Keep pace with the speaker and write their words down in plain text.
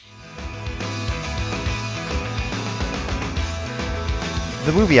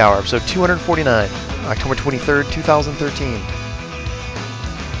The Movie Hour, episode 249, October 23rd, 2013.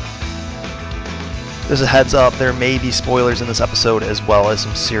 There's a heads up, there may be spoilers in this episode as well as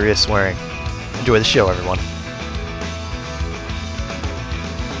some serious swearing. Enjoy the show, everyone.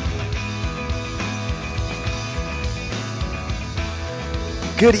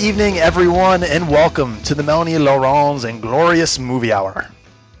 Good evening, everyone, and welcome to the Melanie, Laurent's Inglourious Movie Hour.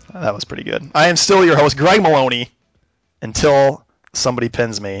 That was pretty good. I am still your host, Greg Maloney, until somebody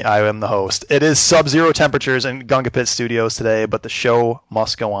pins me. I am the host. It is sub-zero temperatures in Gunga Pit Studios today, but the show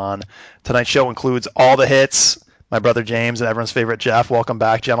must go on. Tonight's show includes all the hits. My brother James and everyone's favorite Jeff. Welcome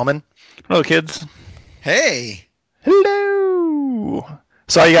back, gentlemen. Hello, kids. Hey. Hello.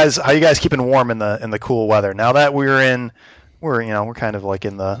 So how you guys keeping warm in the cool weather? Now that we're kind of like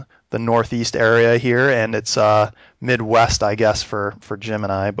in the northeast area here, and it's Midwest, I guess, for Jim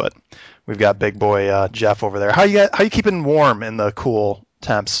and I, but we've got big boy Jeff over there. How you keeping warm in the cool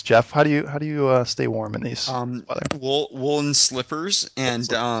temps, Jeff? How do you stay warm in these weather? Woolen slippers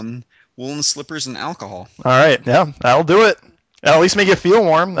and woolen slippers and alcohol. All right, yeah, that'll do it. At least make you feel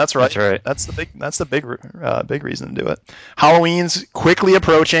warm. That's right. That's right. That's the big reason to do it. Halloween's quickly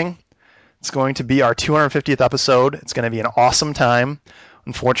approaching. It's going to be our 250th episode. It's going to be an awesome time.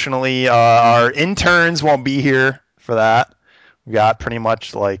 Unfortunately, our interns won't be here for that. We got pretty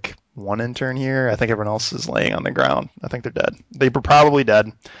much like one intern here. I think everyone else is laying on the ground. I think they're dead. They were probably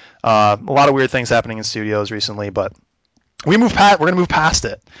dead. A lot of weird things happening in studios recently, but we're going to move past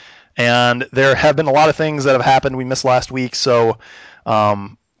it. And there have been a lot of things that have happened. We missed last week, so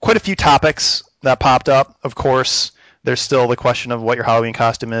quite a few topics that popped up. Of course, there's still the question of what your Halloween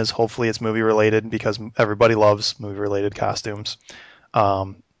costume is. Hopefully it's movie-related because everybody loves movie-related costumes.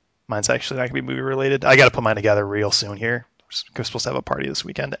 Mine's actually not going to be movie-related. I got to put mine together real soon here. We're supposed to have a party this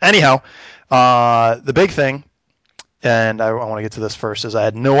weekend. Anyhow, the big thing, and I want to get to this first, is I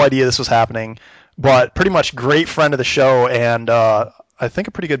had no idea this was happening, but pretty much great friend of the show and I think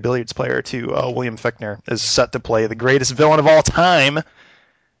a pretty good billiards player too, William Fichtner, is set to play the greatest villain of all time,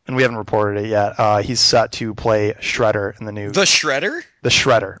 and we haven't reported it yet. He's set to play Shredder in the new... The Shredder? The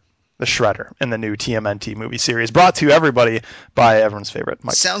Shredder in the new TMNT movie series, brought to everybody by everyone's favorite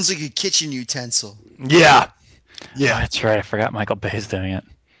Mike. Sounds like a kitchen utensil. Yeah. Yeah, that's right. I forgot Michael Bay's doing it.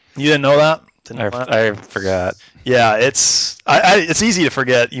 You didn't know that? I forgot. Yeah, it's easy to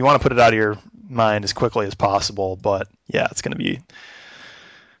forget. You want to put it out of your mind as quickly as possible, but yeah, it's going to be...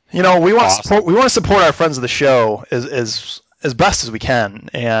 we want awesome. We want to support our friends of the show as best as we can,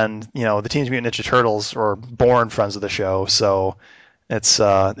 and the Teenage Mutant Ninja Turtles are born friends of the show, so it's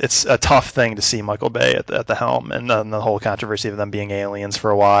a tough thing to see Michael Bay at the helm, and then the whole controversy of them being aliens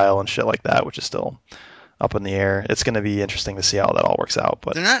for a while and shit like that, which is still up in the air. It's going to be interesting to see how that all works out.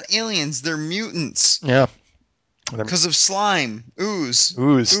 But they're not aliens; they're mutants. Yeah. Because of slime, ooze.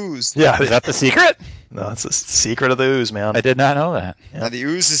 Yeah, is that the secret? No, it's the secret of the ooze, man. I did not know that. Yeah. The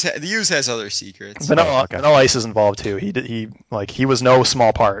ooze has other secrets. Vanilla Ice is involved too. He was no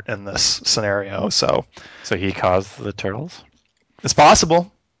small part in this scenario. So he caused the turtles? It's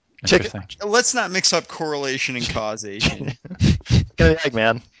possible. Interesting. Let's not mix up correlation and causation. Chicken and the egg,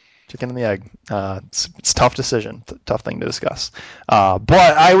 man. Chicken and the egg. It's a tough decision, tough thing to discuss. But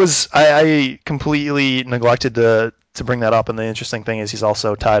I completely neglected to bring that up, and the interesting thing is he's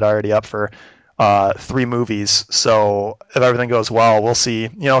also tied already up for 3 movies. So if everything goes well, we'll see.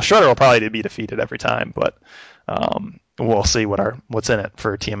 Shredder will probably be defeated every time, but we'll see what's in it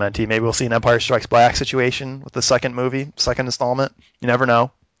for TMNT. Maybe we'll see an Empire Strikes Back situation with the second installment. You never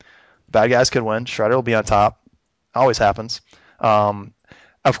know. Bad guys could win. Shredder will be on top. Always happens.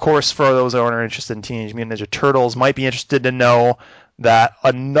 Of course, for those that aren't interested in Teenage Mutant Ninja Turtles, might be interested to know that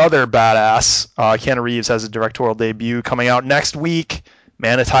another badass, Keanu Reeves, has a directorial debut coming out next week.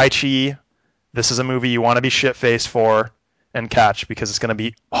 Man of Tai Chi. This is a movie you want to be shit-faced for and catch because it's going to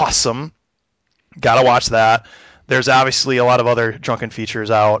be awesome. Gotta watch that. There's obviously a lot of other drunken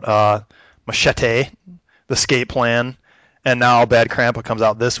features out. Machete, The Escape Plan, and now Bad Grandpa comes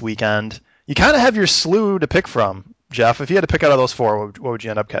out this weekend. You kind of have your slew to pick from. Jeff, if you had to pick out of those 4, what would you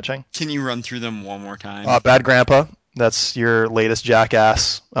end up catching? Can you run through them one more time? Bad Grandpa. That's your latest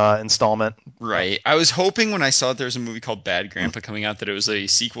Jackass installment. Right. I was hoping when I saw that there was a movie called Bad Grandpa coming out that it was a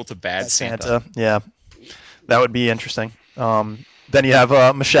sequel to Bad Santa. Yeah. That would be interesting. Then you have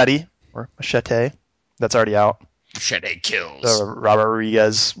Machete. That's already out. Machete kills. The Robert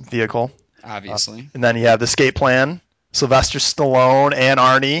Rodriguez vehicle. Obviously. And then you have The Escape Plan. Sylvester Stallone and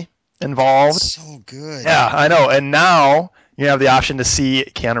Arnie involved. So good. Yeah, I know. And now you have the option to see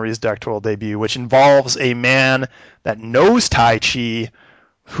Keanu Reeves' directorial debut, which involves a man that knows Tai Chi,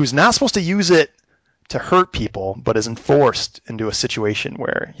 who's not supposed to use it to hurt people, but is enforced into a situation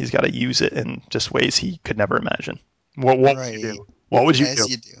where he's got to use it in just ways he could never imagine. What would you do? What would you As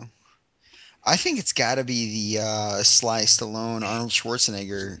do? you do. I think it's got to be the Sly Stallone, Arnold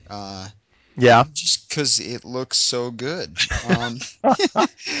Schwarzenegger, Yeah. just because it looks so good. Uh,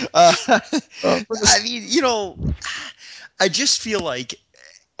 I mean, I just feel like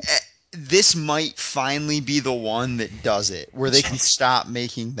this might finally be the one that does it, where they can stop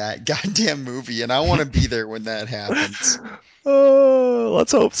making that goddamn movie, and I want to be there when that happens. Oh,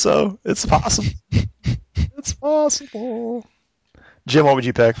 let's hope so. It's possible. It's possible. Jim, what would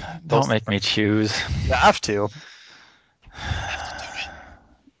you pick? Don't make me choose. You have to.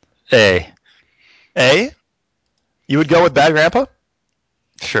 A. A? You would go with Bad Grandpa?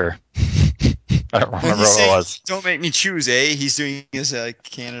 Sure. I don't When remember he's what it saying, was. "Don't make me choose," he's doing his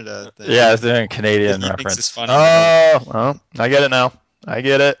Canada thing. Yeah, I was doing a Canadian He thinks reference. it's funny. Oh, well, I get it now. I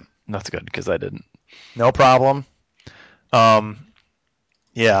get it. That's good because I didn't. No problem.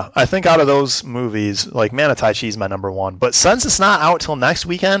 Yeah, I think out of those movies, like Man of Tai Chi is my number one. But since it's not out till next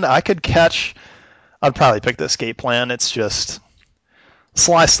weekend, I'd probably pick the Escape Plan. It's just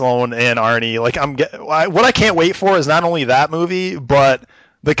Sly Stallone and Arnie. Like what I can't wait for is not only that movie, but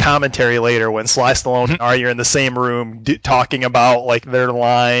the commentary later when Sly Stallone and Arnie are in the same room talking about like their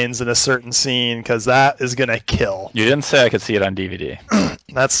lines in a certain scene, because that is gonna kill. You didn't say I could see it on DVD.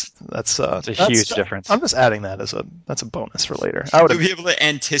 That's a huge difference. I'm just adding that that's a bonus for later. You'll be able to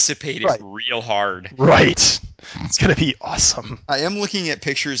anticipate it real hard. Right. It's gonna be awesome. I am looking at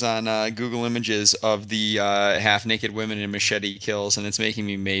pictures on Google Images of the half-naked women in machete kills, and it's making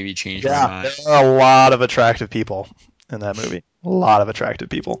me maybe change my mind. There are a lot of attractive people in that movie. A lot of attractive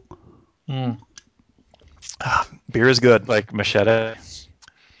people. Beer is good. Like Machete.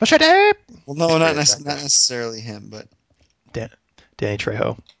 Machete! Well, no, not necessarily him, but Danny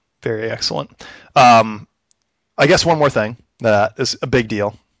Trejo. Very excellent. I guess one more thing that is a big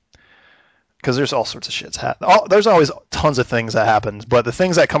deal, because there's all sorts of shits there's always tons of things that happen, but the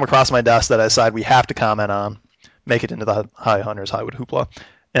things that come across my desk that I decide we have to comment on make it into the High Hunters Hollywood Hoopla.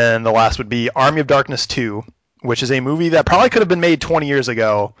 And the last would be Army of Darkness 2, which is a movie that probably could have been made 20 years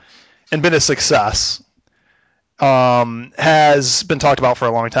ago and been a success. Has been talked about for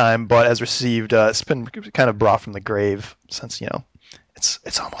a long time, but has received it's been kind of brought from the grave since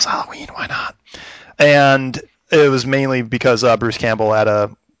it's almost Halloween. Why not? And it was mainly because Bruce Campbell at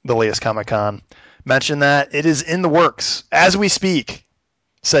the latest Comic-Con mentioned that it is in the works as we speak.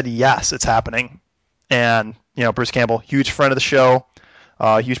 Said yes, it's happening. And Bruce Campbell, huge friend of the show,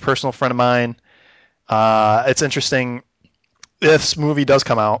 huge personal friend of mine. It's interesting. This movie does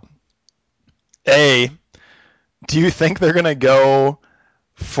come out. Do you think they're going to go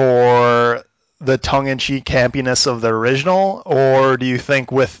for the tongue-in-cheek campiness of the original, or do you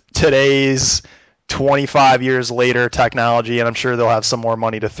think with today's 25 years later technology, and I'm sure they'll have some more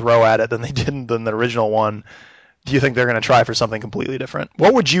money to throw at it than they did than the original one, do you think they're going to try for something completely different?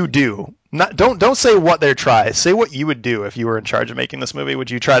 What would you do? Don't say what they're trying. Say what you would do if you were in charge of making this movie. Would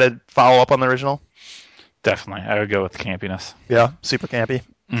you try to follow up on the original? Definitely. I would go with campiness. Yeah, super campy.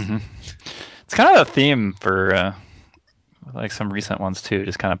 Mm-hmm. It's kind of a theme for like some recent ones too,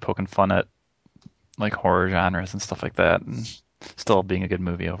 just kind of poking fun at like horror genres and stuff like that, and still being a good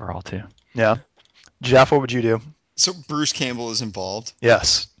movie overall too. Yeah. Jeff, what would you do? So Bruce Campbell is involved.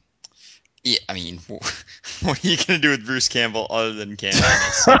 Yes. Yeah, I mean, what are you gonna do with Bruce Campbell other than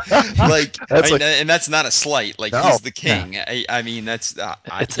campiness? And that's not a slight. Like he's the king. No. I mean, that's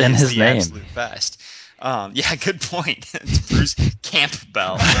it's in his name. Absolute best. Yeah, good point. It's Bruce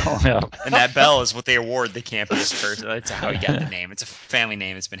Campbell. Yeah. And that bell is what they award the campiest person. That's how he got the name. It's a family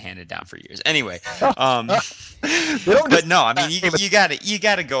name. It's been handed down for years. Anyway, but no, I mean, you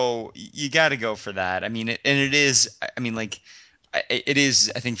gotta go for that. I mean, it is. I mean, like. It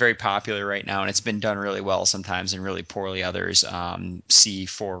is, I think, very popular right now, and it's been done really well sometimes and really poorly others. See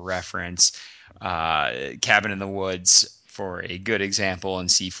for reference, Cabin in the Woods for a good example,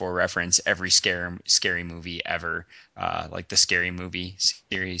 and see for reference every scary movie ever, like the Scary Movie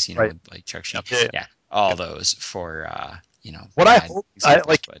series, right. like Chuck Sheen. Yeah, all those for What I hope,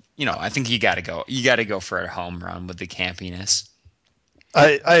 but I think you got to go for a home run with the campiness.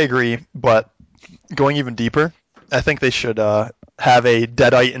 I agree, but going even deeper, I think they should have a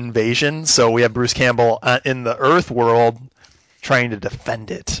Deadite invasion. So we have Bruce Campbell in the Earth world trying to defend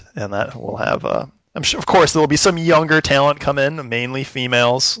it, and that will have. I'm sure, of course, there will be some younger talent come in, mainly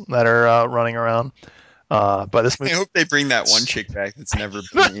females that are running around. But this movie, I hope they bring that one chick back that's never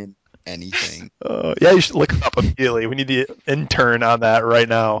been in. anything. Yeah, you should look it up immediately. We need the intern on that right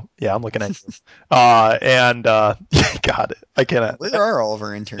now. Yeah, I'm looking at you. God, I cannot. Where are all of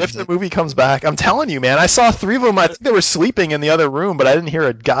our If interns? the movie comes back, I'm telling you, man, I saw 3 of them. I think they were sleeping in the other room, but I didn't hear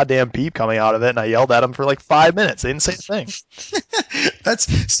a goddamn peep coming out of it, and I yelled at them for like 5 minutes. They didn't say a thing.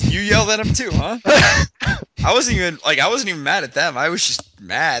 That's you yelled at him too, huh? I wasn't even mad at them. I was just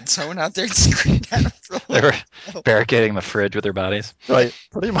mad. So I went out there and screamed at them for a They were while. barricading the fridge with their bodies. Right,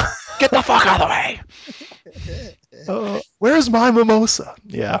 pretty much. Get the fuck out of the way. Where's my mimosa?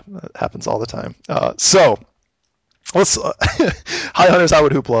 Yeah, that happens all the time. So let's. Hi Hunters,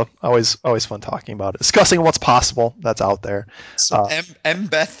 Howard Hoopla. Always fun talking about it. Discussing what's possible that's out there. So M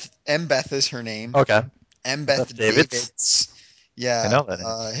Beth is her name. Okay. M Beth Davids? Davids. Yeah, I know that.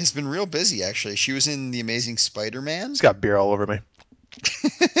 has been real busy actually. She was in The Amazing Spider-Man. It's got beer all over me.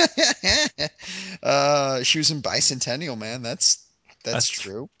 She was in Bicentennial Man. That's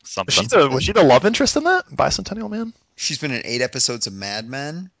true. Something. Was she the love interest in that Bicentennial Man? She's been in 8 episodes of Mad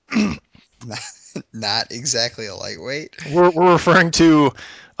Men. Not exactly a lightweight. We're referring to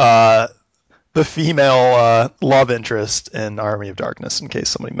the female love interest in Army of Darkness, in case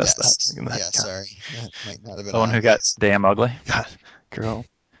somebody missed Yes. that. Yeah, sorry. That might not have been The one who got obvious. damn ugly. God, girl.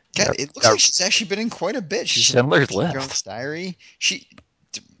 God, it looks like she's actually been in quite a bit. She's in Schindler's Bridget List. Jones' Diary.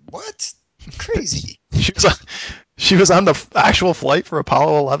 What? Crazy. She was on the actual flight for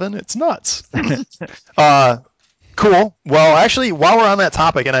Apollo 11. It's nuts. Cool. Well, actually, while we're on that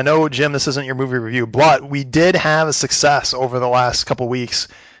topic, and I know, Jim, this isn't your movie review, but we did have a success over the last couple weeks.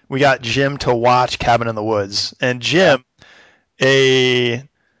 We got Jim to watch Cabin in the Woods. And Jim, a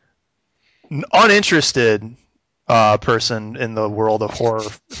uninterested person in the world of horror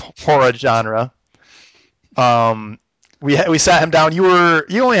genre, we sat him down. You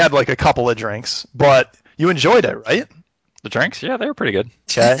only had like a couple of drinks, but you enjoyed it, right? The drinks, yeah, they were pretty good.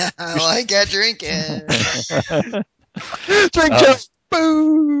 Okay. I like that drinking. Drink, Jim.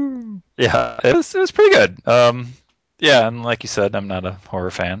 Boom. Yeah, it was pretty good. Yeah, and like you said, I'm not a horror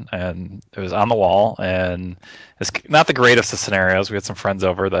fan, and it was on the wall, and it's not the greatest of scenarios. We had some friends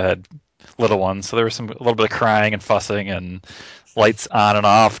over that had little ones, so there was a little bit of crying and fussing and lights on and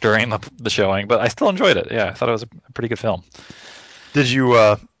off during the showing, but I still enjoyed it. Yeah, I thought it was a pretty good film. Did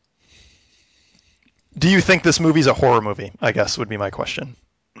you? Do you think this movie's a horror movie? I guess would be my question.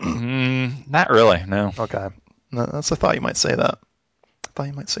 Not really, no. Okay, no, that's I thought you might say that.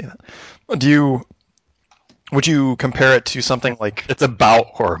 Do you? Would you compare it to something like? It's about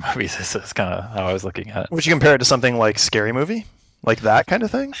horror movies. Is kind of how I was looking at it. Would you compare it to something like Scary Movie, like that kind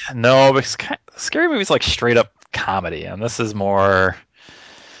of thing? No, but scary movies like straight up comedy, and this is more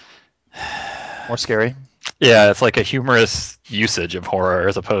scary. Yeah, it's like a humorous usage of horror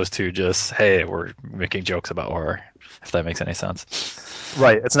as opposed to just, hey, we're making jokes about horror, if that makes any sense.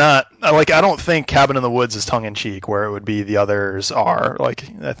 Right. It's not like I don't think Cabin in the Woods is tongue in cheek where it would be the others are. Like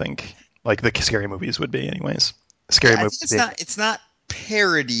I think like the scary movies would be anyways. Scary I movies. think it's not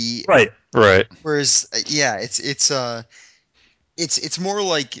parody. Right. Whereas it's more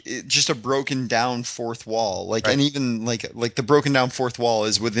like just a broken down fourth wall. Like Right. and even like the broken down fourth wall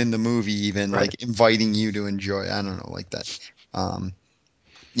is within the movie even Right. like inviting you to enjoy. I don't know, like that.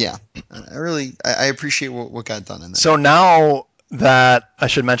 Yeah. I appreciate what got done in that. So now that I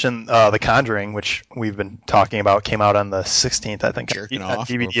should mention The Conjuring, which we've been talking about, came out on the 16th, I think. Jerking on off.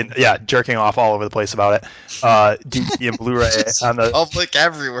 DVD. Yeah, jerking off all over the place about it. DVD and Blu-ray on the public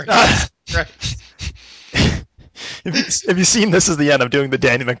everywhere. Right. Have you seen This Is the End? I'm doing the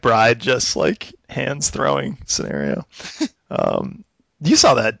Danny McBride just like hands throwing scenario. You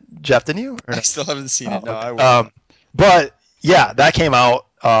saw that, Jeff, didn't you? I still haven't seen it. No, okay. I will. But yeah, that came out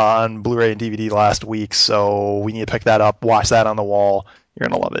on Blu-ray and DVD last week, so we need to pick that up. Watch that on the wall. You're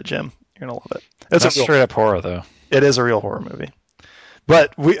gonna love it, Jim. You're gonna love it. It's not straight up horror though. It is a real horror movie.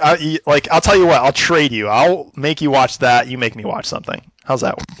 But I'll tell you what. I'll trade you. I'll make you watch that. You make me watch something. How's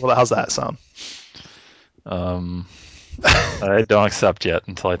that? Well, how's that sound? I don't accept yet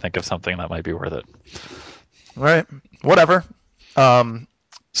until I think of something that might be worth it. All right, whatever.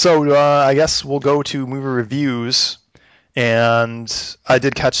 So I guess we'll go to movie reviews, and I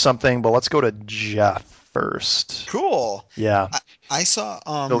did catch something, but let's go to Jeff first. Cool. Yeah. I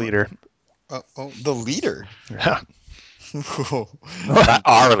saw The leader. The leader. Yeah. Not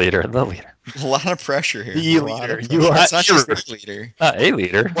our leader, the leader. A lot of pressure here. The leader. You are it's not just the leader. Not a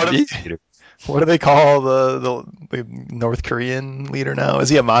leader. Leader. What do they call the North Korean leader now? Is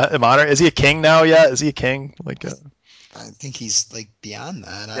he is he a king now yet? Is he a king? I think he's like beyond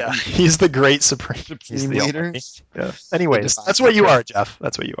that. Yeah, he's the great supreme leader. Yeah. Anyways, that's what you are, Jeff.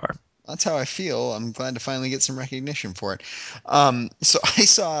 That's what you are. That's how I feel. I'm glad to finally get some recognition for it. So I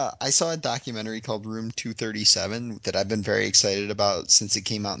saw a documentary called Room 237 that I've been very excited about since it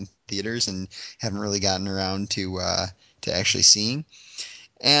came out in theaters and haven't really gotten around to actually seeing.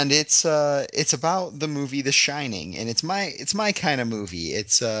 And it's about the movie The Shining, and it's my kind of movie.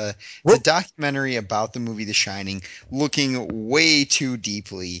 It's a What documentary about the movie The Shining, looking way too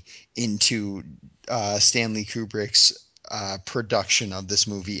deeply into Stanley Kubrick's production of this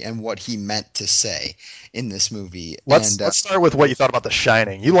movie and what he meant to say in this movie. And let's start with what you thought about The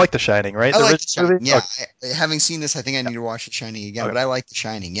Shining. You like The Shining, right? I The like The original Shining. movie. Yeah, Okay. having seen this, I think I need to watch The Shining again. Okay. But I like The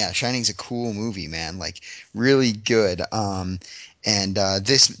Shining. Yeah, Shining's a cool movie, man. Like really good. And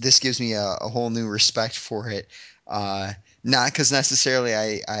this gives me a whole new respect for it. Uh, Not because necessarily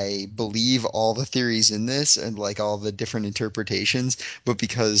I believe all the theories in this and like all the different interpretations, but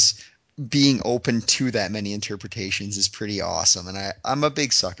because being open to that many interpretations is pretty awesome. And I'm a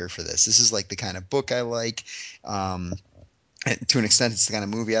big sucker for this. This is like the kind of book I like. Um, to an extent, it's the kind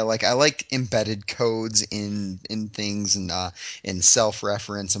of movie I like. I like embedded codes in things and in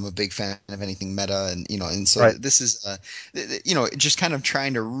self-reference. I'm a big fan of anything meta, and and so Right. this is just kind of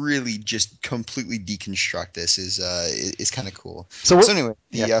trying to really just completely deconstruct this is kind of cool. So So what? anyway,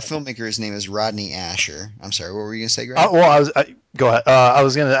 Yeah. the filmmaker's name is Rodney Asher. I'm sorry, what were you gonna say, Greg? Well, go ahead. I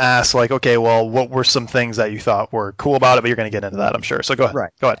was going to ask, like, okay, well, what were some things that you thought were cool about it? But you're going to get into that, I'm sure. So go ahead.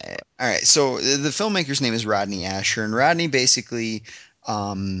 Right. Go ahead. All right. So the filmmaker's name is Rodney Asher, and Rodney basically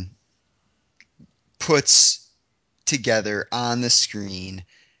um, puts together on the screen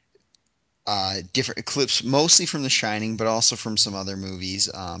different clips, mostly from The Shining, but also from some other movies,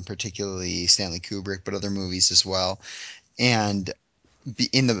 particularly Stanley Kubrick, but other movies as well. And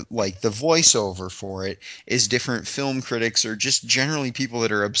in the like the voiceover for it is different film critics or just generally people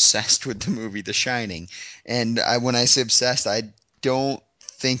that are obsessed with the movie The Shining. And when I say obsessed, I don't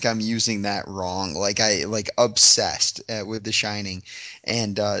think I'm using that wrong. Like I like obsessed with The Shining,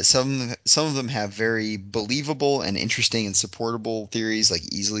 and some of them have very believable and interesting and supportable theories, like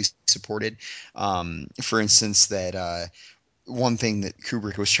easily supported. For instance, that one thing that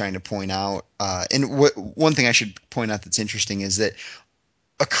Kubrick was trying to point out, one thing I should point out that's interesting is that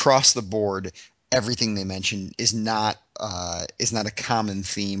across the board, everything they mention is not a common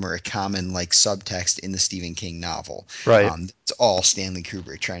theme or a common like subtext in the Stephen King novel. Right. It's all Stanley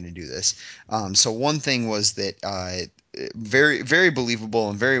Kubrick trying to do this. So one thing was that very very believable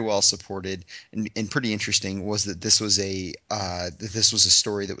and very well supported and pretty interesting was that this was a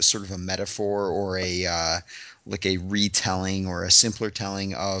story that was sort of a metaphor or a like a retelling or a simpler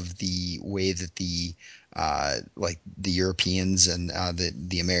telling of the way that like the Europeans and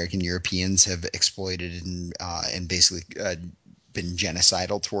the American Europeans have exploited and basically been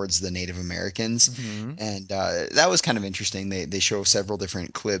genocidal towards the Native Americans. Hmm. And that was kind of interesting. They show several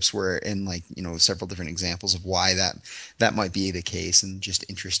different clips where and like several different examples of why that might be the case and just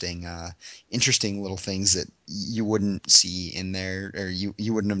interesting little things that you wouldn't see in there or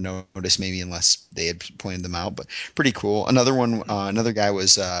you wouldn't have noticed maybe unless they had pointed them out. But pretty cool. Another guy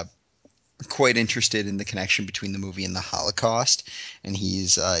was quite interested in the connection between the movie and the Holocaust, and he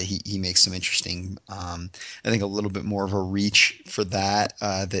makes some interesting, I think, a little bit more of a reach for that.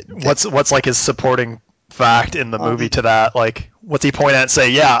 What's like his supporting fact in the movie Um, to that? Like, what's he point at and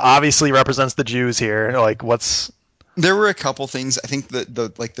say? Yeah, obviously represents the Jews here. Like, what's There were a couple things. I think that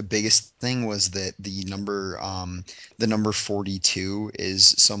the biggest thing was that the number 42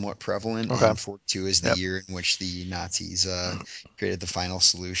 is somewhat prevalent, okay? and 42 is the Yep. year in which the Nazis created the final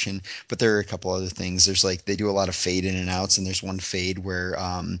solution. But there are a couple other things. There's like they do a lot of fade in and outs, and there's one fade where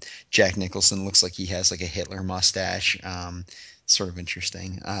Jack Nicholson looks like he has like a Hitler mustache. Sort of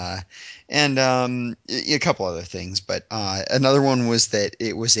interesting. And a couple other things, but another one was that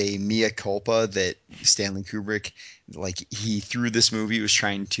it was a mea culpa that Stanley Kubrick, like he through this movie was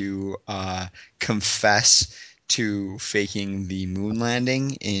trying to confess to faking the moon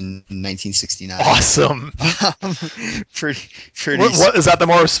landing in 1969. Awesome. Um, pretty pretty What is that? The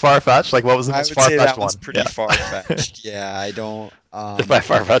more far fetched? Like, what was the I most would far say fetched that one's one? pretty Yeah. far-fetched. Yeah, I don't If by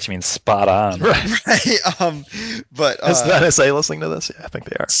far fetched means spot on. Right. right but Is the NSA listening to this? Yeah, I think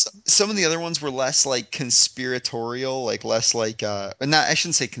they are. some of the other ones were less like conspiratorial, like less like not I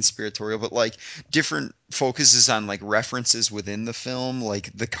shouldn't say conspiratorial, but like different focuses on like references within the film,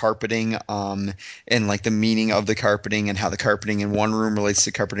 like the carpeting, and like the meaning of the carpeting and how the carpeting in one room relates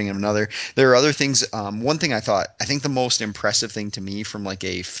to carpeting in another. There are other things. One thing I think the most impressive thing to me from like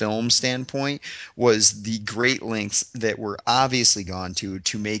a film standpoint was the great lengths that were obviously obviously gone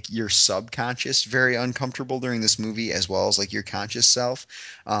to make your subconscious very uncomfortable during this movie, as well as like your conscious self.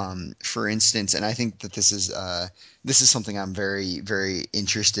 For instance, and I think that this is something I'm very, very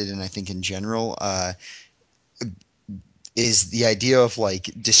interested in. I think in general, is the idea of like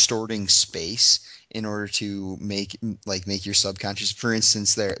distorting space in order to make your subconscious. For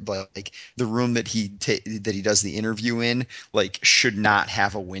instance, there like the room that he does the interview in like should not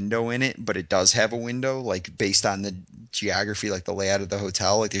have a window in it, but it does have a window, like based on the geography, like the layout of the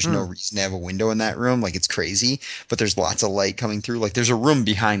hotel. Like there's no reason to have a window in that room. Like it's crazy, but there's lots of light coming through. Like there's a room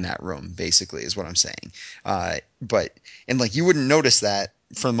behind that room, basically, is what I'm saying. But and like you wouldn't notice that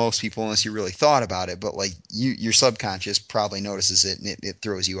for most people unless you really thought about it, but like your subconscious probably notices it and it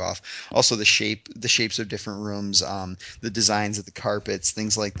throws you off. Also the shapes of different rooms, the designs of the carpets,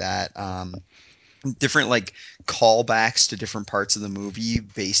 things like that. Different like callbacks to different parts of the movie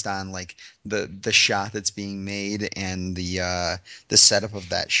based on like the shot that's being made and the setup of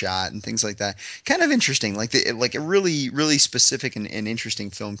that shot and things like that. Kind of interesting, like a really specific and interesting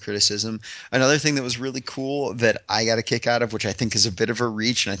film criticism. Another thing that was really cool that I got a kick out of, which I think is a bit of a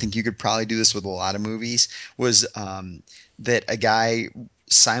reach, and I think you could probably do this with a lot of movies, was that a guy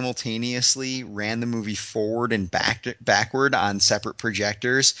simultaneously ran the movie forward and backward on separate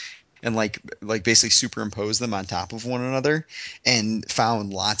projectors and like basically superimpose them on top of one another and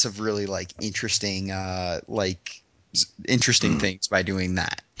found lots of really like interesting things by doing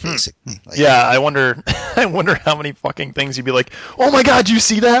that, basically. Like, Yeah, I wonder. I wonder how many fucking things you'd be like, "Oh my god, you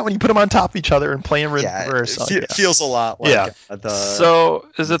see that?" When you put them on top of each other and play in yeah, reverse. Like, yeah. feels a lot like Yeah. So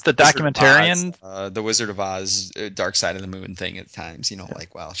is it the Wizard of Oz, documentarian? the Wizard of Oz, Dark Side of the Moon thing at times.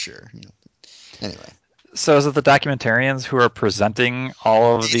 Like, well, sure. Anyway, So is it the documentarians who are presenting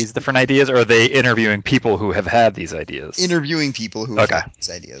all of these different ideas, or are they interviewing people who have had these ideas? interviewing people who have Okay, had these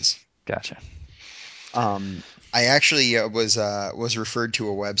ideas. gotcha. Um, I actually was referred to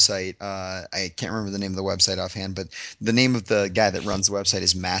a website. I can't remember the name of the website offhand, but the name of the guy that runs the website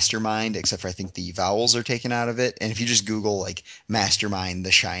is Mastermind, except for I think the vowels are taken out of it. And if you just Google like Mastermind,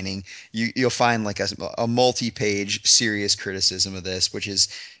 The Shining, you'll find like a multi-page serious criticism of this, which is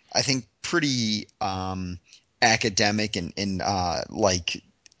I think pretty academic and like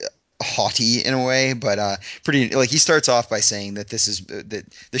haughty in a way, but pretty like he starts off by saying that that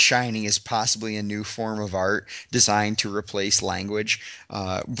The Shining is possibly a new form of art designed to replace language,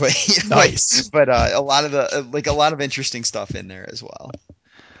 but Nice. a lot of a lot of interesting stuff in there as well.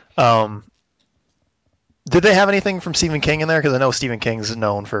 Um, did they have anything from Stephen King in there? Because I know Stephen King's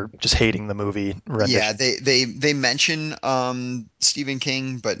known for just hating the movie Yeah, rendition. they mention Stephen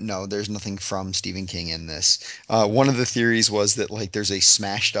King, but no, there's nothing from Stephen King in this. One of the theories was that like there's a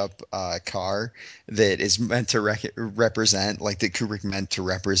smashed up car that is meant to represent like that Kubrick meant to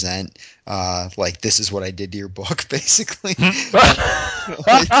represent like this is what I did to your book, basically.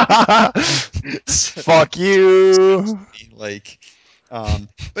 Like, Fuck you. like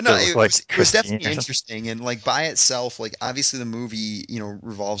but no, Does it look like it was Christine definitely or something? interesting and like by itself, like obviously the movie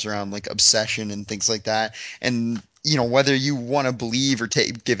revolves around like obsession and things like that, and whether you want to believe or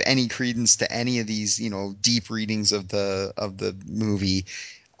give any credence to any of these deep readings of the movie,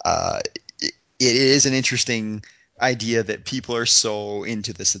 it is an interesting idea that people are so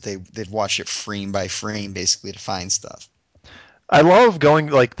into this that they've watched it frame by frame basically to find stuff. I love going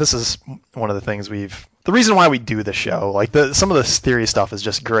like this is one of the things the reason why we do the show. Like some of this theory stuff is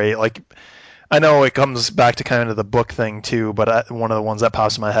just great. Like I know it comes back to kind of the book thing too, but one of the ones that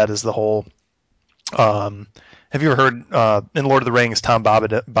pops in my head is the whole. Um, have you ever heard in Lord of the Rings, Tom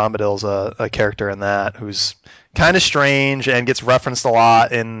Bombadil's a character in that who's kind of strange and gets referenced a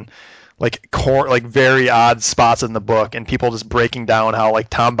lot in like very odd spots in the book, and people just breaking down how like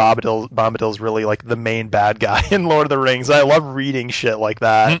Tom Bombadil's really like the main bad guy in Lord of the Rings. I love reading shit like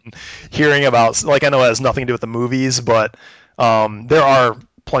that, and hearing about like I know it has nothing to do with the movies, but there are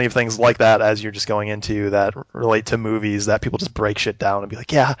plenty of things like that as you're just going into that relate to movies that people just break shit down and be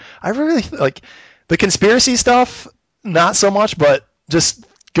like, yeah, I really like the conspiracy stuff, not so much, but just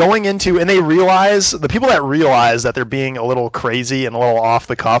going into and the people that realize that they're being a little crazy and a little off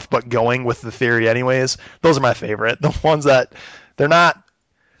the cuff, but going with the theory anyways. Those are my favorite. The ones that they're not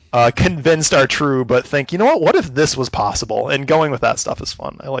convinced are true, but think, you know what? What if this was possible? And going with that stuff is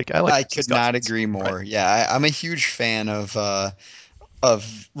fun. I like I could not discussions. agree Right. more. Yeah, I'm a huge fan of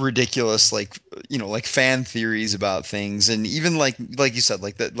ridiculous like fan theories about things, and even like you said,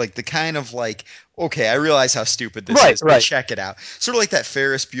 like the kind of like okay, I realize how stupid this Right, is, but right. check it out. Sort of like that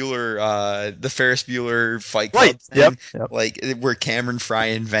the Ferris Bueller Fight Right. Club Yep. thing, Yep. like where Cameron Fry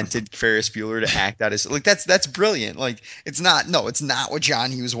invented Ferris Bueller to act out his like that's brilliant. Like it's not what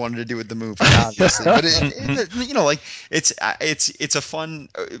John Hughes wanted to do with the movie, obviously, but like it's a fun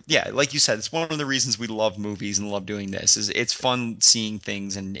yeah, like you said, it's one of the reasons we love movies and love doing this is it's fun seeing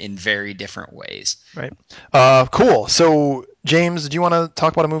things in very different ways. Right. Cool. So, James, do you want to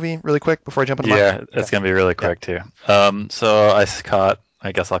talk about a movie really quick before I jump into mine? Yeah, Okay. it's gonna be really Yeah. quick too. So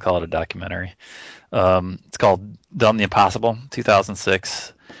I guess I'll call it a documentary. It's called Done the Impossible,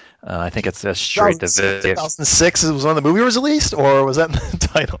 2006. I think it's a straight to 2006, video. 2006 was when the movie was released, or was that the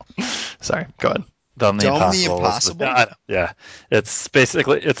title? Sorry, go ahead. Done the Dumb the Impossible was the Impossible? yeah. It's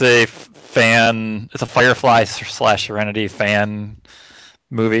basically it's a Firefly slash Serenity fan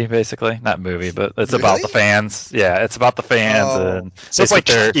movie, basically. Not movie, but it's about the Really? fans. Yeah, it's about the fans, Oh, and So they it's like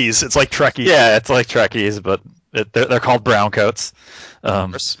spent their Trekkies. It's like Trekkies. yeah, it's like Trekkies, but they're called brown coats. Of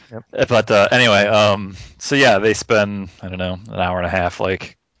Um, course. Yep. but anyway, so yeah, they spend I don't know an hour and a half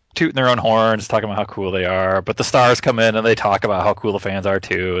like tooting their own horns, talking about how cool they are. But the stars come in and they talk about how cool the fans are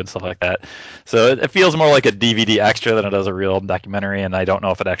too, and stuff like that. So it feels more like a DVD extra than it does a real documentary. And I don't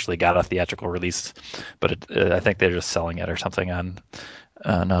know if it actually got a theatrical release, but I think they're just selling it or something on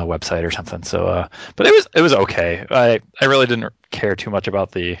a website or something. So, but it was okay. I really didn't care too much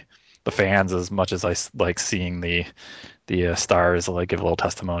about the fans as much as I like seeing the stars like give little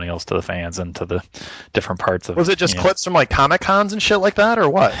testimonials to the fans and to the different parts Was of it just clips from like Comic Cons and shit like that, or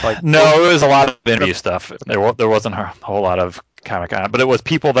what? Like, No, it was a lot of interview okay. stuff. There wasn't a whole lot of Comic Con, but it was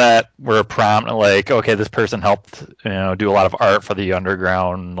people that were prominent. Like, okay, this person helped do a lot of art for the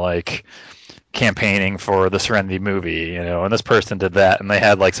underground like campaigning for the Serenity movie, and this person did that, and they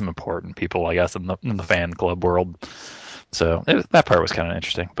had like some important people, I guess, in the fan club world. So that part was kind of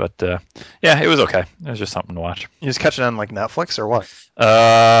interesting, but yeah, it was okay. It was just something to watch. You just catch it on like Netflix or what?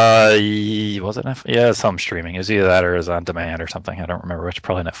 Was it Netflix? Yeah, some streaming. It was either that or it was on demand or something. I don't remember which.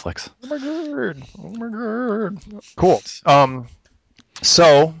 Probably Netflix. Oh my god! Oh my god! Cool.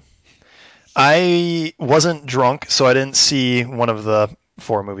 So I wasn't drunk, so I didn't see one of the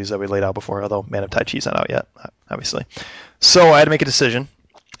four movies that we laid out before. Although Man of Tai Chi's not out yet, obviously. So I had to make a decision,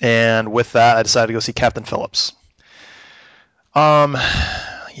 and with that, I decided to go see Captain Phillips. Um,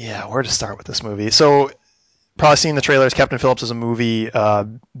 yeah, where to start with this movie? So probably seen the trailers. Captain Phillips is a movie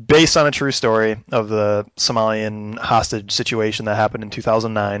based on a true story of the Somalian hostage situation that happened in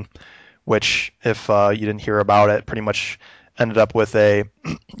 2009, which, if you didn't hear about it, pretty much ended up with a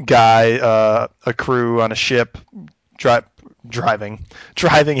guy, a crew on a ship, dri- driving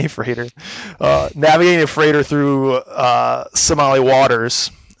a freighter, navigating a freighter through Somali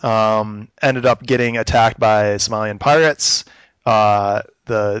waters. Ended up getting attacked by Somalian pirates.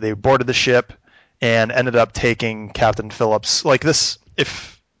 They boarded the ship and ended up taking Captain Phillips. Like this, I'm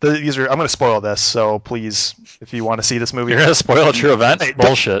going to spoil this, so please, if you want to see this movie, You're gonna spoil a true event? Hey,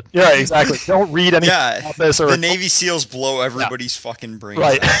 Bullshit. yeah, exactly. Don't read anything yeah. about this The or Navy SEAls blow everybody's fucking brains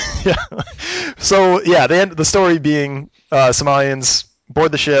right. out. Yeah. So yeah, the story being Somalians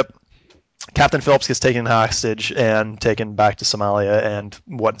board the ship. Captain Phillips gets taken hostage and taken back to Somalia, and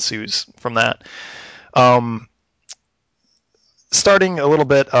what ensues from that. Um, Starting a little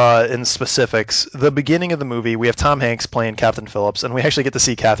bit in specifics, the beginning of the movie, we have Tom Hanks playing Captain Phillips, and we actually get to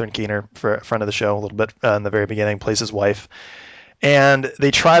see Catherine Keener, for a friend of the show, a little bit in the very beginning, plays his wife. And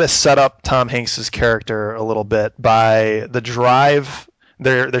they try to set up Tom Hanks's character a little bit by the drive.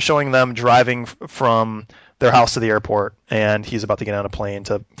 They're showing them driving from their house to the airport, and he's about to get on a plane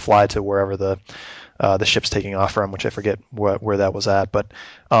to fly to wherever the ship's taking off from, which I forget where that was at, but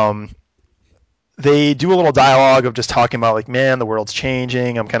they do a little dialogue of just talking about like, man, the world's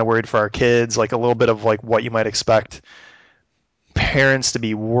changing. I'm kind of worried for our kids, like a little bit of like what you might expect parents to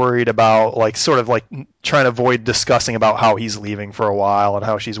be worried about, like sort of like trying to avoid discussing about how he's leaving for a while and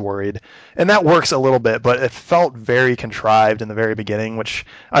how she's worried. And that works a little bit, but it felt very contrived in the very beginning, which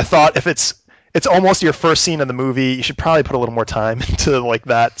I thought if it's almost your first scene of the movie, you should probably put a little more time into like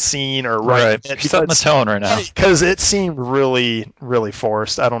that scene or Right. writing it You're setting the tone right now. because it seemed really really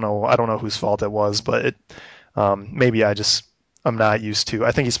forced. I don't know whose fault it was, but maybe I'm not used to.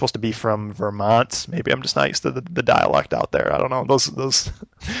 I think he's supposed to be from Vermont. Maybe I'm just not used to the dialect out there. I don't know. Those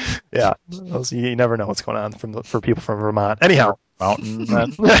yeah, those you never know what's going on for people from Vermont. Anyhow, Mountain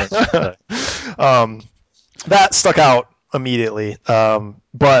men. um, that stuck out immediately.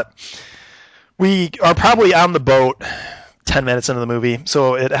 But we are probably on the boat 10 minutes into the movie,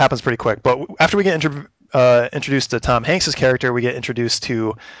 so it happens pretty quick. But after we get introduced to Tom Hanks's character, we get introduced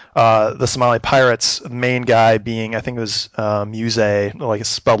to the Somali pirates. Main guy being, I think it was Muse, like it's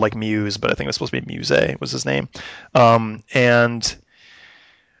spelled like Muse, but I think it was supposed to be Muse was his name. And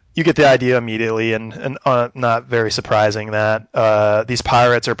you get the idea immediately, and not very surprising that these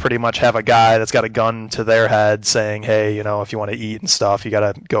pirates are pretty much have a guy that's got a gun to their head saying, hey, if you want to eat and stuff, you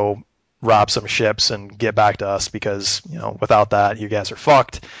got to go rob some ships and get back to us because, without that, you guys are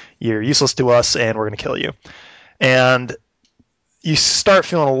fucked. You're useless to us, and we're going to kill you. And you start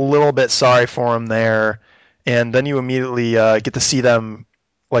feeling a little bit sorry for them there, and then you immediately get to see them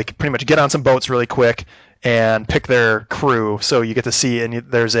like pretty much get on some boats really quick and pick their crew. So you get to see, and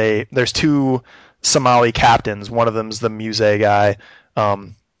there's two Somali captains. One of them's the Muse guy,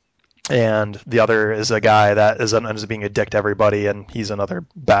 and the other is a guy that ends up being a dick to everybody, and he's another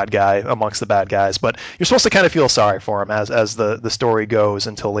bad guy amongst the bad guys. But you're supposed to kind of feel sorry for him as the story goes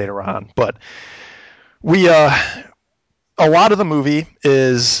until later on. But we a lot of the movie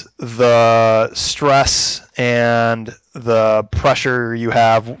is the stress and the pressure you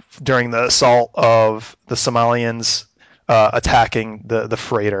have during the assault of the Somalians attacking the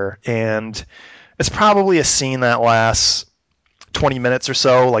freighter. And it's probably a scene that lasts 20 minutes or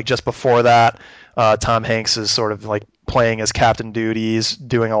so. Like just before that, Tom Hanks is sort of like playing his captain duties,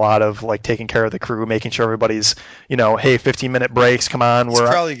 doing a lot of like taking care of the crew, making sure everybody's, hey, 15-minute breaks, come on. He's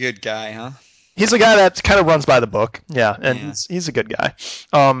probably a good guy, huh? He's a guy that kind of runs by the book, yeah, and Yeah. he's a good guy.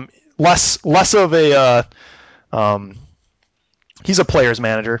 Less of a he's a player's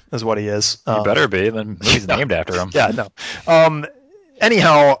manager, is what he is. You better be. The movie's named after him. Yeah, no.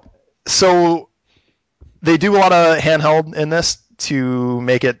 Anyhow, so they do a lot of handheld in this to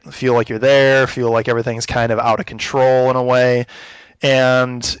make it feel like you're there, feel like everything's kind of out of control in a way,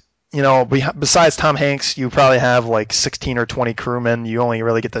 and besides Tom Hanks, you probably have like 16 or 20 crewmen. You only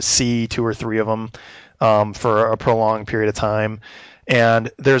really get to see 2 or 3 of them for a prolonged period of time. And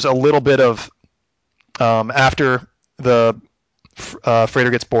there's a little bit of, after the freighter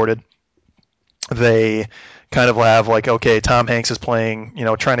gets boarded, they kind of have like, okay, Tom Hanks is playing,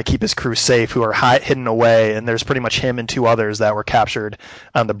 trying to keep his crew safe who are hidden away. And there's pretty much him and 2 others that were captured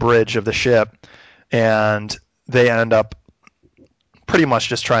on the bridge of the ship. And they end up pretty much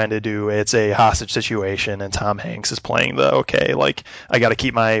just trying to do it's a hostage situation, and Tom Hanks is playing I got to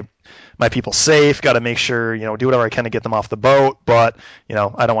keep my people safe, got to make sure do whatever I can to get them off the boat, but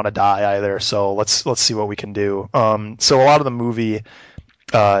I don't want to die either, so let's see what we can do. So a lot of the movie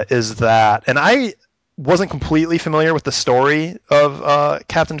is that, and I wasn't completely familiar with the story of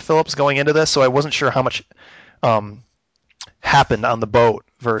Captain Phillips going into this, so I wasn't sure how much happened on the boat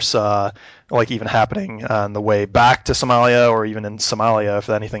versus even happening on the way back to Somalia or even in Somalia if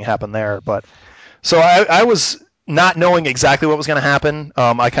anything happened there. But so I was not knowing exactly what was going to happen.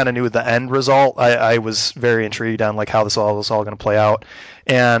 I kind of knew the end result. I was very intrigued on how this all going to play out,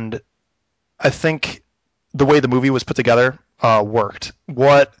 and I think the way the movie was put together worked.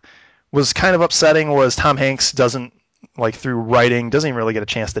 What was kind of upsetting was Tom Hanks doesn't through writing, doesn't even really get a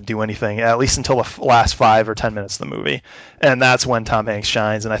chance to do anything, at least until the last 5 or 10 minutes of the movie. And that's when Tom Hanks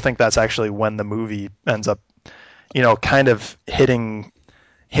shines, and I think that's actually when the movie ends up, kind of hitting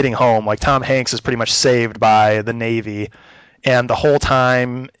home. Like, Tom Hanks is pretty much saved by the Navy, and the whole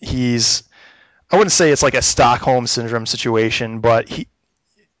time I wouldn't say it's like a Stockholm Syndrome situation, but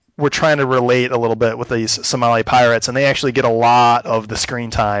we're trying to relate a little bit with these Somali pirates, and they actually get a lot of the screen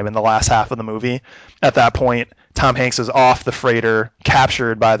time in the last half of the movie. At that point, Tom Hanks is off the freighter,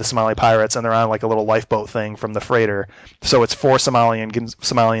 captured by the Somali pirates, and they're on a little lifeboat thing from the freighter. So it's 4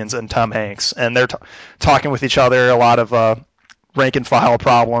 Somalians and Tom Hanks, and they're talking with each other. A lot of rank and file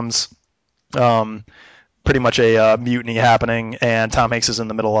problems. Pretty much a mutiny happening, and Tom Hanks is in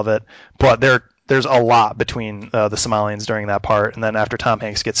the middle of it. But there's a lot between the Somalians during that part, and then after Tom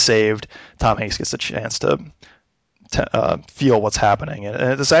Hanks gets saved, Tom Hanks gets a chance to feel what's happening.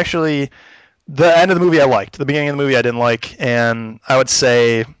 And it's actually the end of the movie I liked. The beginning of the movie I didn't like, and I would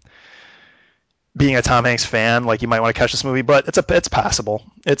say, being a Tom Hanks fan, you might want to catch this movie, but it's passable.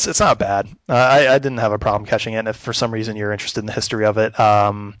 It's not bad. I didn't have a problem catching it, and if for some reason you're interested in the history of it,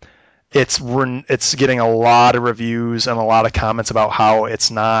 it's getting a lot of reviews and a lot of comments about how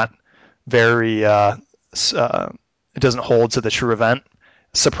it's not very it doesn't hold to the true event.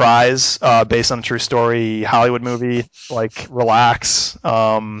 Surprise, based on a true story Hollywood movie, relax.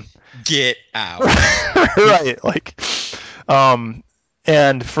 Get out. Right,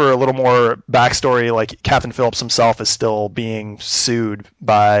 and for a little more backstory, Captain Phillips himself is still being sued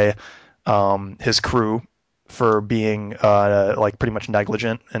by his crew for being pretty much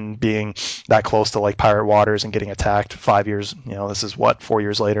negligent and being that close to pirate waters and getting attacked 5 years. This is 4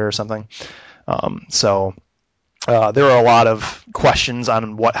 years later or something. So there are a lot of questions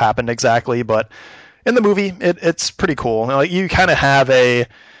on what happened exactly, but in the movie, it's pretty cool. Like, you kind of have a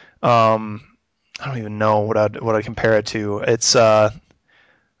I don't even know what I'd compare it to. It's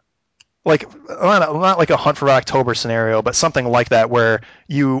like not like a Hunt for October scenario, but something like that, where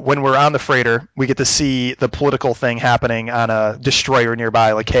when we're on the freighter, we get to see the political thing happening on a destroyer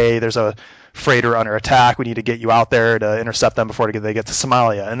nearby. Like, hey, there's a freighter under attack. We need to get you out there to intercept them before they get to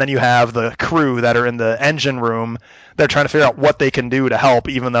Somalia. And then you have the crew that are in the engine room. They're trying to figure out what they can do to help,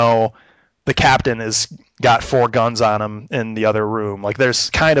 even though the captain has got 4 guns on him in the other room. Like, there's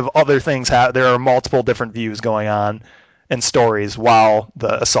kind of other things. There are multiple different views going on and stories while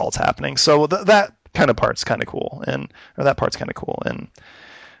the assault's happening. So that kind of part's kind of cool, or that part's kind of cool. And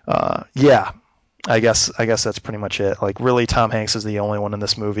yeah, I guess that's pretty much it. Like, really, Tom Hanks is the only one in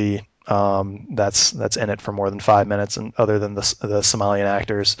this movie that's in it for more than 5 minutes, and other than the Somalian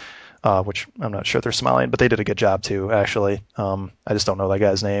actors, which I'm not sure they're Somalian, but they did a good job too, actually. I just don't know that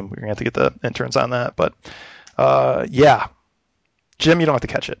guy's name. We're gonna have to get the interns on that, but yeah. Jim, you don't have to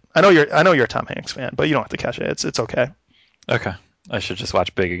catch it. I know you're a Tom Hanks fan, but you don't have to catch it. It's okay. Okay. I should just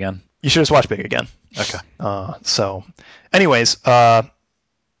watch Big again. You should just watch Big again. Okay. So, anyways,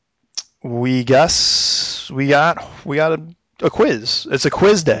 we guess we got a quiz. It's a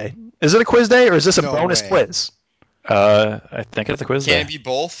quiz day. Is it a quiz day, or is this a bonus quiz? I think it's a quiz day. Can it be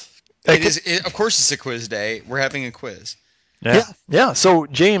both? Of course, it's a quiz day. We're having a quiz. Yeah. So,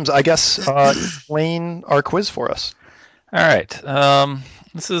 James, I guess explain our quiz for us. All right.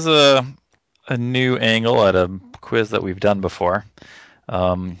 This is a new angle at a quiz that we've done before.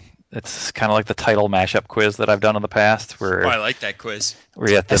 It's kind of like the title mashup quiz that I've done in the past, where I like that quiz. Where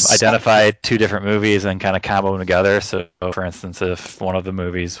you have to identify 2 different movies and kind of combo them together. So, for instance, if one of the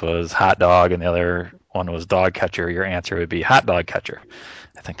movies was Hot Dog and the other one was Dog Catcher, your answer would be Hot Dog Catcher.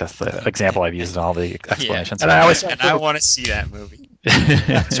 I think that's the example I've used in all the explanations. Yeah. And I want to see that movie. So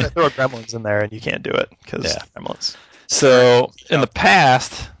I throw Gremlins in there, and you can't do it because Gremlins. So in the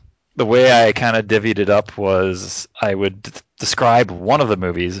past, the way I kind of divvied it up was I would describe one of the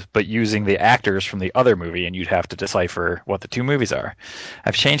movies, but using the actors from the other movie, and you'd have to decipher what the 2 movies are.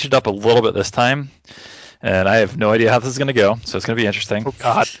 I've changed it up a little bit this time, and I have no idea how this is going to go, so it's going to be interesting. Oh,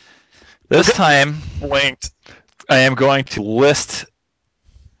 God. This time, blanked. I am going to list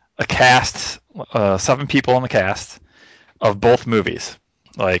a cast, 7 people in the cast of both movies,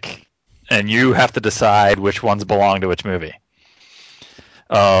 and you have to decide which ones belong to which movie.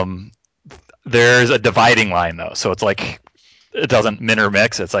 There's a dividing line though, so it's like it doesn't min or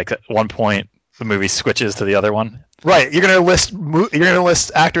mix. It's like at one point the movie switches to the other one. Right. You're gonna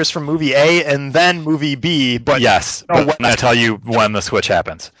list actors from movie A and then movie B, but yes, but I'm gonna tell you when the switch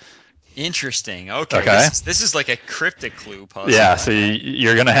happens. Interesting. Okay. This is like a cryptic clue puzzle. Yeah. So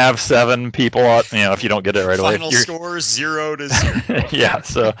you're gonna have 7 people. If you don't get it right away. Final score 0-0. Yeah.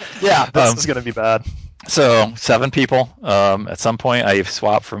 So this is gonna be bad. So 7 people. At some point, I've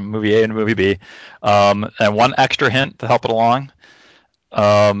swapped from movie A to movie B. And one extra hint to help it along.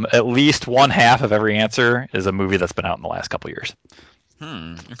 At least one half of every answer is a movie that's been out in the last couple of years.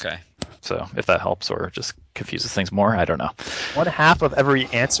 Okay. So if that helps or just confuses things more, I don't know. One half of every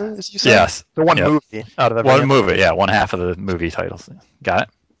answer, as you said? Yes. The one movie out of every answer. Movie, yeah. One half of the movie titles. Got it?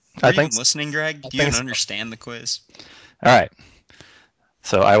 Are you listening, Greg? Do you even understand the quiz? All right.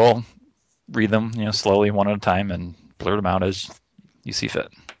 So I will read them, slowly one at a time and blurt them out as you see fit.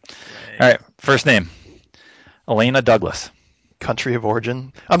 All right. First name, Elena Douglas. Country of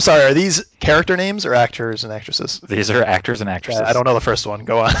origin. I'm sorry, are these character names or actors and actresses? These are actors and actresses. I don't know the first one.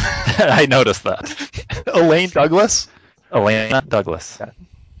 Go on. I noticed that. Elaine Douglas? Elena Douglas. Okay.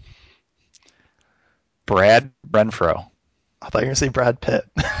 Brad Renfro. I thought you were going to say Brad Pitt.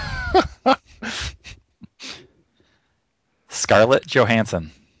 Scarlett Johansson.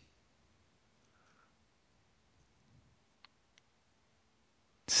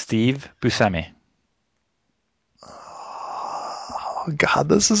 Steve Buscemi. Oh, God,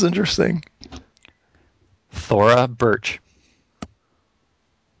 this is interesting. Thora Birch.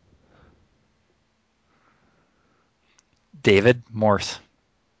 David Morse.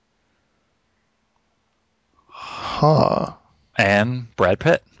 Huh. And Brad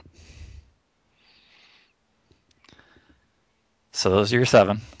Pitt. So those are your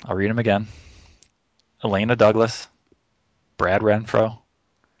 7. I'll read them again. Elena Douglas, Brad Renfro,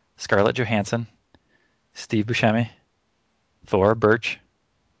 Scarlett Johansson, Steve Buscemi, Thora Birch,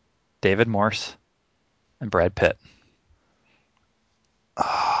 David Morse, and Brad Pitt.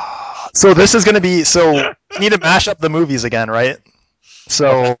 So this is going to be... So we need to mash up the movies again, right?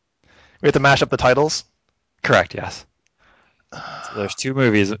 So we have to mash up the titles? Correct, yes. So there's 2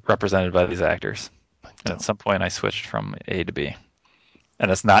 movies represented by these actors. And at some point, I switched from A to B. And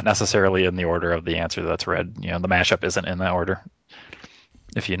it's not necessarily in the order of the answer that's read. The mashup isn't in that order,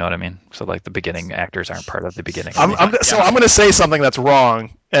 if you know what I mean. So, like, the beginning actors aren't part of the beginning. I'm going to say something that's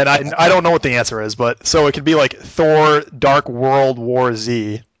wrong, and I don't know what the answer is, but so it could be like Thor: Dark World War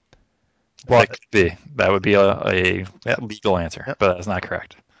Z. But it could be. That would be a legal answer, but that's not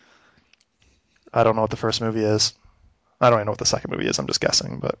correct. I don't know what the first movie is. I don't even know what the second movie is. I'm just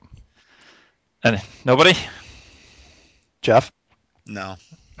guessing, but. And nobody? Jeff? No.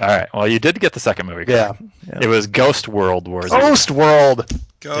 All right. Well, you did get the second movie correct. Yeah. It was Ghost World War Z. Ghost World!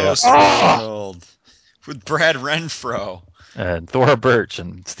 Ghost World. With Brad Renfro. And Thora Birch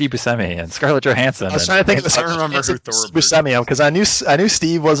and Steve Buscemi and Scarlett Johansson. I was trying to think of the I don't remember who Thora Birch Buscemi because I knew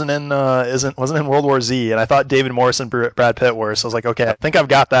Steve wasn't in World War Z, and I thought David Morse and Brad Pitt were. So I was like, okay, I think I've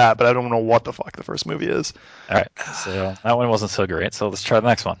got that, but I don't know what the fuck the first movie is. All right, so that one wasn't so great. So let's try the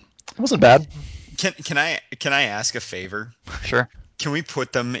next one. It wasn't bad. Can I ask a favor? Sure. Can we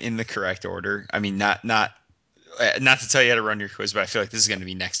put them in the correct order? I mean, not to tell you how to run your quiz, but I feel like this is going to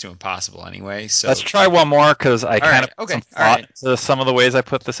be next to impossible anyway. So let's try one more because I kind of put some thought to some of the ways I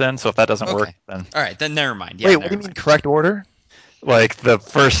put this in. So if that doesn't work, then all right, then never mind. Yeah, wait, what do you mean correct order? Like the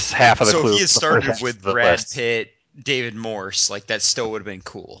first half of the clue. So if he had started with Brad Pitt, David Morse, like that still would have been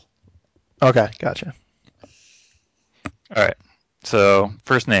cool. Okay, gotcha. All right. So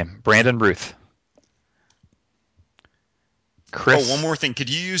first name, Brandon Ruth. Chris. Oh, one more thing. Could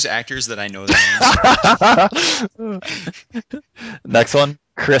you use actors that I know their names? Next one,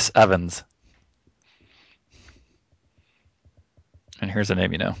 Chris Evans. And here's a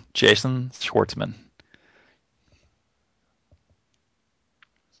name you know, Jason Schwartzman.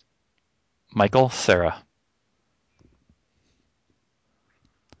 Michael Cera.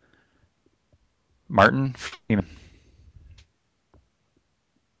 Martin Freeman.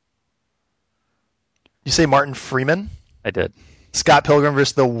 You say Martin Freeman? I did. Scott Pilgrim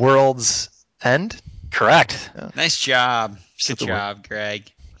vs. the World's End? Correct. Yeah. Nice job. Good job,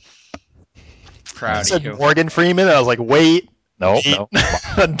 Greg. Proud of you. Morgan Freeman. I was like, wait. No.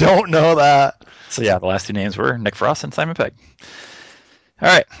 I don't know that. So yeah, the last 2 names were Nick Frost and Simon Pegg. All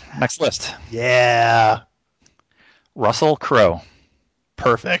right, next list. Yeah. Russell Crowe.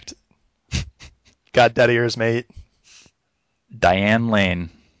 Perfect. Got dead ears, mate. Diane Lane.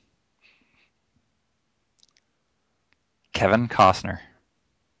 Kevin Costner.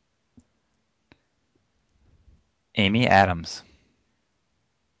 Amy Adams.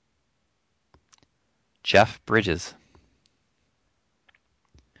 Jeff Bridges.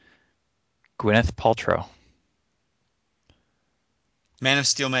 Gwyneth Paltrow. Man of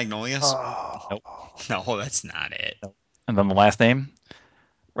Steel Magnolias? Oh. Nope. No, that's not it. Nope. And then the last name,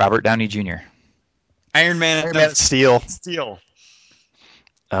 Robert Downey Jr. Iron Man of Steel.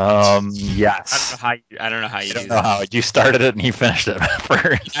 Yes. I don't know how you do that. I don't know how you started it and he finished it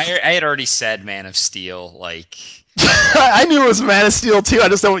first. I had already said Man of Steel. Like I knew it was Man of Steel too. I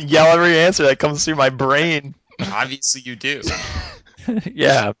just don't yell every answer that comes through my brain. Obviously, you do.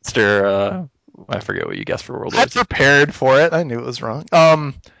 Yeah, Mr. I forget what you guessed for World War. I prepared for it. I knew it was wrong.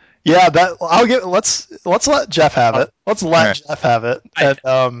 Yeah, let's let Jeff have it. Let's let Jeff have it. I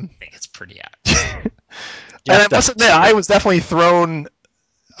think it's pretty obvious. And I must admit, I was definitely thrown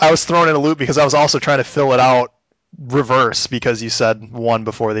in a loop because I was also trying to fill it out reverse because you said one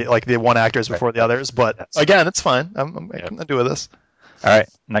before the one actors before the others. But again, it's fine. I can do with this. All right,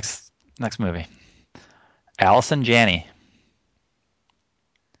 next movie. Allison Janney.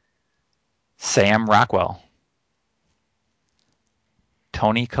 Sam Rockwell.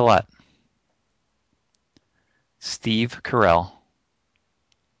 Toni Collette. Steve Carell.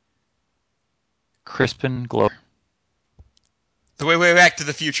 Crispin Glover. The Way Back to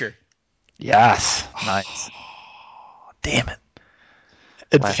the Future. Yes. Nice. Damn it.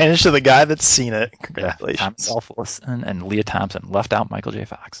 Advantage to the guy that's seen it. Congratulations. Thomas L. Wilson and Leah Thompson. Left out Michael J.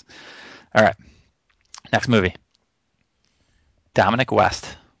 Fox. All right. Next movie. Dominic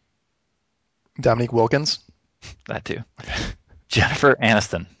West. Dominique Wilkins. That too. Jennifer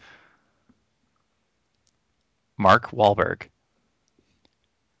Aniston. Mark Wahlberg.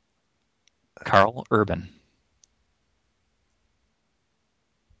 Carl Urban.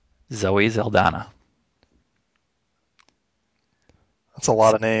 Zoe Saldana. That's a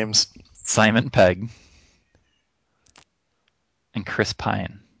lot of names. Simon Pegg. And Chris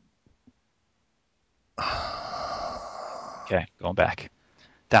Pine. Okay, going back.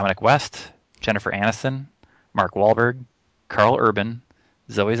 Dominic West, Jennifer Aniston, Mark Wahlberg, Carl Urban,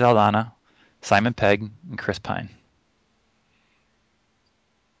 Zoe Saldana, Simon Pegg, and Chris Pine.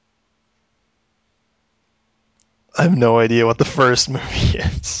 I have no idea what the first movie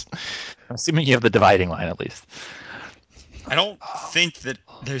is. I'm assuming you have the dividing line at least. I don't think that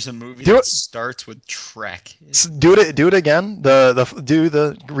there's a movie Do that it. starts with Trek. Do it again.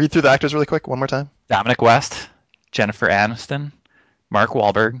 Read through the actors really quick one more time. Dominic West, Jennifer Aniston, Mark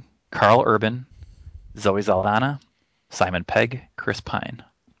Wahlberg, Carl Urban, Zoe Saldana, Simon Pegg, Chris Pine.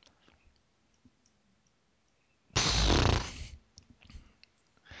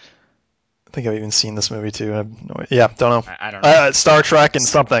 I think I've even seen this movie too. Yeah, don't know. I don't know. Star Trek and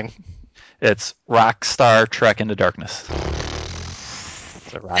something. It's Rockstar Trek into Darkness.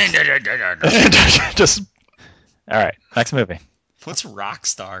 It's a rock star. Just All right, next movie. What's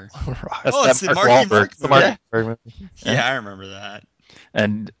Rockstar? That's Oh, that it's the Mark Marky Wahlberg. Mark The movie. Mark Wahlberg movie. Yeah, I remember that.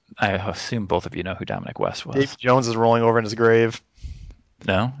 And I assume both of you know who Dominic West was. Davy Jones is rolling over in his grave.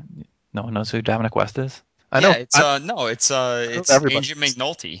 No? No one knows who Dominic West is? I know. Yeah, it's everybody. Agent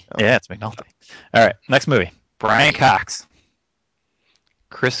McNulty. Yeah, it's McNulty. All right, next movie. Brian Cox.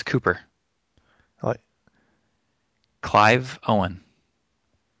 Chris Cooper. Like- Clive Owen.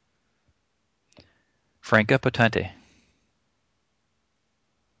 Franca Potente.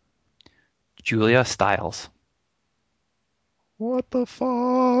 Julia Stiles. What the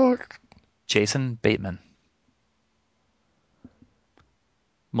fuck? Jason Bateman.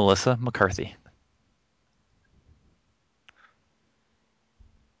 Melissa McCarthy.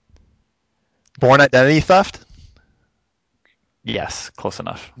 Born Identity Theft? Yes, close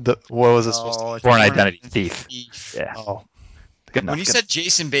enough. What was this supposed to Oh, be? it's Born Identity Thief. Yeah, Oh. good enough. When you said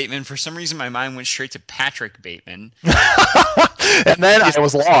Jason Bateman, for some reason my mind went straight to Patrick Bateman, And then I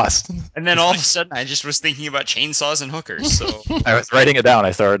was lost. and then all of a sudden I just was thinking about chainsaws and hookers. So I was writing it down.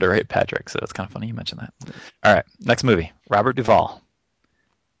 I started to write Patrick, so it's kind of funny you mentioned that. All right, next movie. Robert Duvall.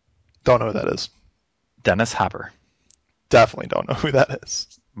 Don't know who that is. Dennis Hopper. Definitely don't know who that is.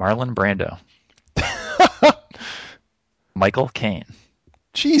 Marlon Brando. Michael Caine.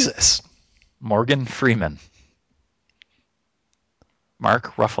 Jesus. Morgan Freeman.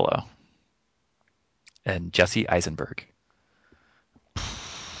 Mark Ruffalo. And Jesse Eisenberg.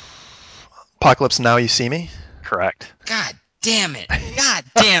 Apocalypse Now You See Me? Correct. God damn it! God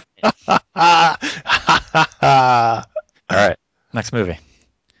damn it! All right, next movie.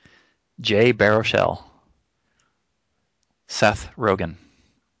 Jay Baruchel. Seth Rogen.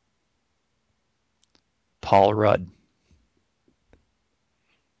 Paul Rudd.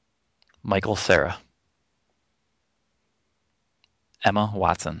 Michael Cera. Emma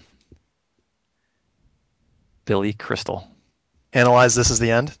Watson. Billy Crystal. Analyze This Is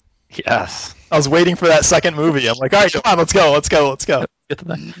the End? Yes. I was waiting for that second movie. I'm like, all right, come on, let's go. Get to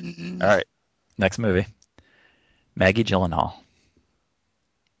that. All right, next movie. Maggie Gyllenhaal.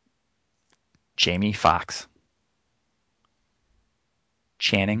 Jamie Foxx.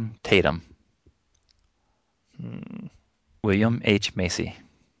 Channing Tatum. William H. Macy.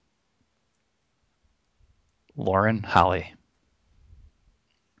 Lauren Holly.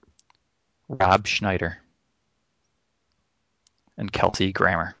 Rob Schneider. And Kelsey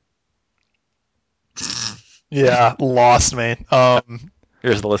Grammer. Yeah, lost me.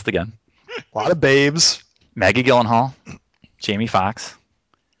 Here's the list again. A lot of babes. Maggie Gyllenhaal. Jamie Foxx.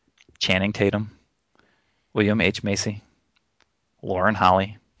 Channing Tatum. William H. Macy. Lauren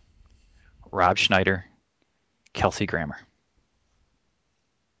Holly. Rob Schneider. Kelsey Grammer.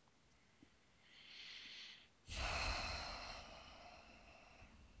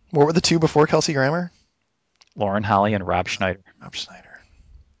 What were the two before Kelsey Grammer? Lauren Holly and Rob Schneider. Rob Schneider.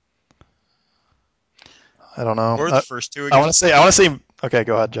 I don't know. What were the first two I again? want to say. Okay,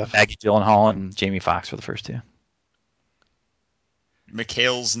 go ahead, Jeff. Maggie Gyllenhaal and Jamie Foxx were the first two.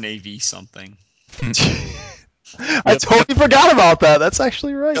 McHale's Navy something. I totally forgot about that. That's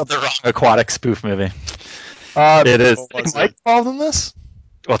actually right. The wrong aquatic spoof movie. It is. What Magic was Mike it? involved in this?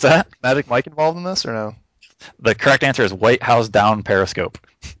 What's that? Magic Mike involved in this or no? The correct answer is White House Down Periscope.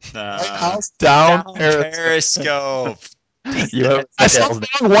 White House Down Periscope. I saw the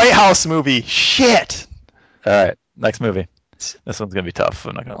White House movie. Shit. All right, next movie. This one's gonna be tough.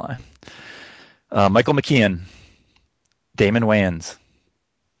 I'm not gonna lie. Michael McKean, Damon Wayans,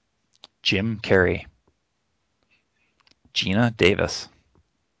 Jim Carrey, Gina Davis,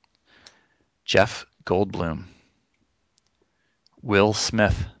 Jeff Goldblum, Will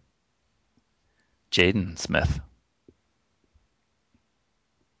Smith, Jaden Smith.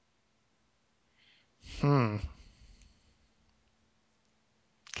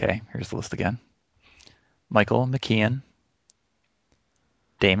 Okay, here's the list again. Michael McKean,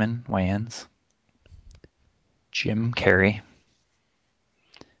 Damon Wayans, Jim Carrey,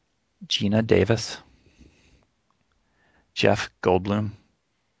 Gina Davis, Jeff Goldblum,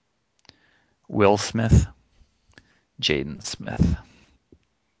 Will Smith, Jaden Smith.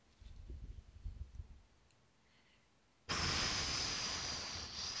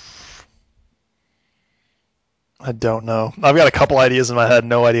 I don't know. I've got a couple ideas in my head.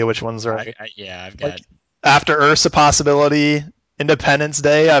 No idea which ones are. I've got Like, After Earth's a possibility. Independence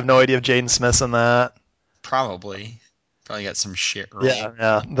Day. I have no idea if Jaden Smith's in that. probably got some shit role.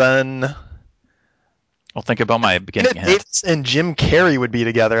 Yeah. Then Well, think about my beginning Janet hint. Davis and Jim Carrey would be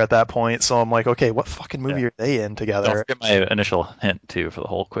together at that point. So I'm like, okay, what fucking movie are they in Don't together? forget my initial hint too for the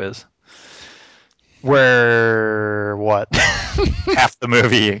whole quiz. Where what? Half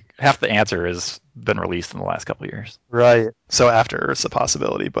the answer has been released in the last couple of years. Right. So After Earth's a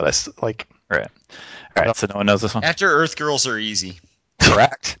possibility, but Right. All right. So no one knows this one. After Earth Girls Are Easy.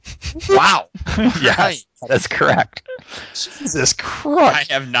 Correct. Wow. Yes, Right. that's correct. Jesus Christ.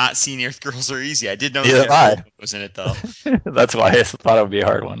 I have not seen Earth Girls Are Easy. I did know Neither that have I. was in it though. That's why I thought it would be a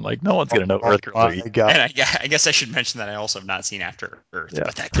hard one. Like no one's gonna know Oh Earth Girls Are my Easy. God. And I guess I should mention that I also have not seen After Earth, Yeah.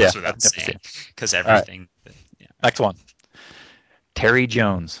 but that goes without I've never saying seen because right. everything. Yeah. Next one. Terry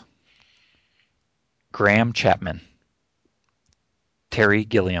Jones. Graham Chapman. Terry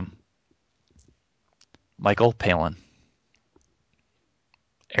Gilliam. Michael Palin.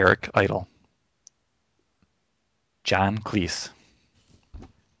 Eric Idle. John Cleese.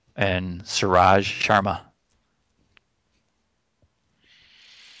 And Suraj Sharma.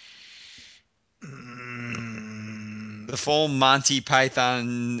 The full Monty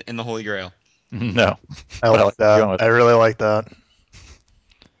Python and the Holy Grail. No. I But like where you're going that. with I really like that.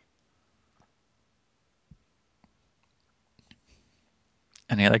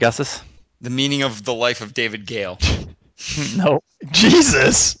 Any other guesses? The meaning of the life of David Gale. No.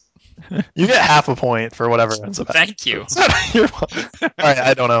 Jesus. You get half a point for whatever ends up. Thank you. All right,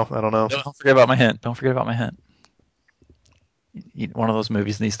 I don't know. Don't forget about my hint. One of those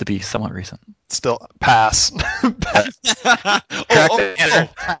movies needs to be somewhat recent. Still pass. Correct answer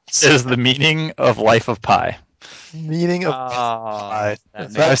is the meaning of Life of Pi. Meaning of that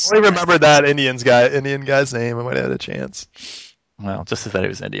If makes I only remembered that Indian guy's name, I might have had a chance. Well, just that it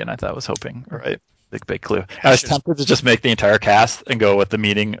was Indian, I was hoping. All right. Big clue. I was tempted to just make the entire cast and go with the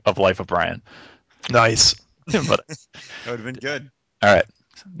meaning of Life of Brian. Nice. But that would have been good. All right.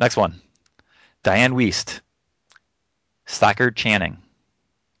 Next one. Diane Wiest. Stockard Channing.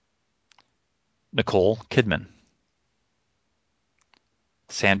 Nicole Kidman.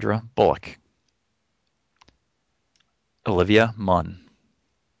 Sandra Bullock. Olivia Munn.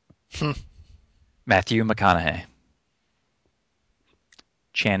 Matthew McConaughey.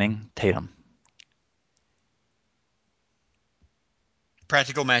 Channing Tatum.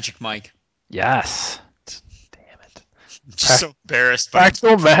 Practical Magic Mike. Yes. Damn it. I'm just so embarrassed.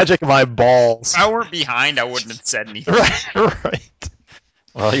 Practical Magic my balls. If I weren't behind, I wouldn't have said anything. Right.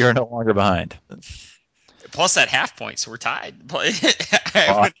 Well, you're no longer behind. Plus that half point, so we're tied.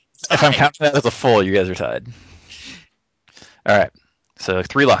 If I'm counting that as a full, you guys are tied. All right. So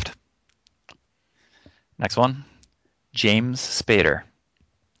 3 left. Next one. James Spader.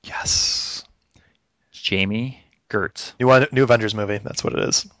 Yes. Jamie Gertz. New Avengers movie. That's what it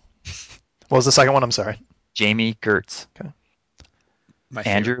is. What was the second one? I'm sorry. Jamie Gertz. Okay.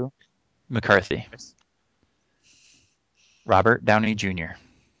 Andrew McCarthy. Robert Downey Jr.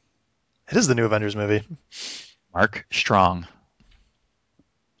 It is the new Avengers movie. Mark Strong.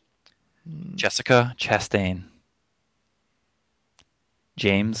 Jessica Chastain.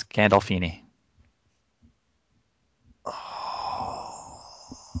 James Gandolfini.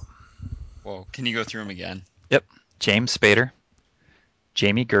 Whoa, can you go through them again? Yep. James Spader.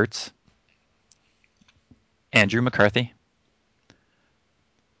 Jamie Gertz. Andrew McCarthy.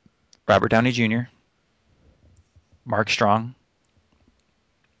 Robert Downey Jr. Mark Strong.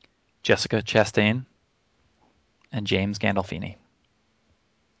 Jessica Chastain. And James Gandolfini.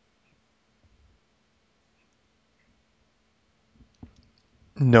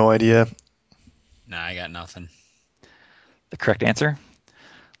 No idea. Nah, I got nothing. The correct answer?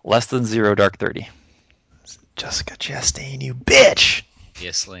 Less than 0 Dark 30. Jessica Chastain, you bitch.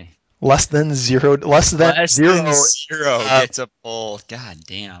 Obviously. Less than zero gets a pull. God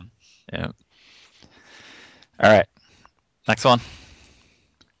damn. Yeah. All right. Next one.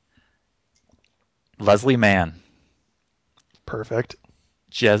 Leslie Mann. Perfect.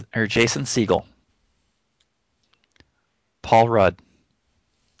 Jason Segel. Paul Rudd.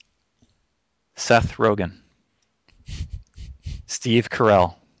 Seth Rogen. Steve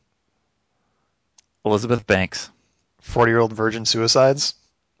Carell. Elizabeth Banks. 40-year-old virgin suicides.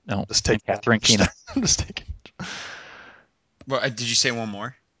 No. Just take Catherine Keener. I'm just taking. Well, did you say one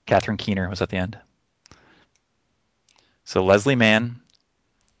more? Catherine Keener was at the end. So Leslie Mann,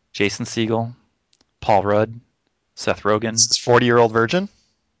 Jason Segel, Paul Rudd, Seth Rogen. This is 40-year-old virgin.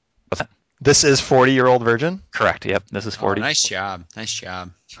 What's that? This is 40-year-old virgin. Correct. Yep. This is 40. Nice job. Nice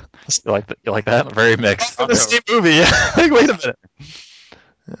job. You like that? Very mixed. The same movie. Like, wait a minute.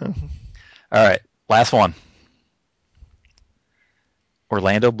 Yeah. All right. Last one.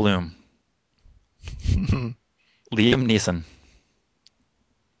 Orlando Bloom. Liam Neeson.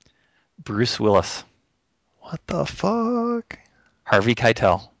 Bruce Willis. What the fuck? Harvey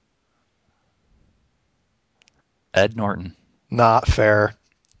Keitel. Ed Norton. Not fair.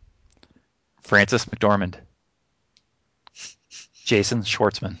 Frances McDormand. Jason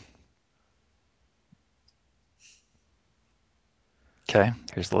Schwartzman. Okay,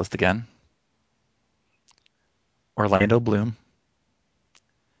 here's the list again. Orlando Bloom.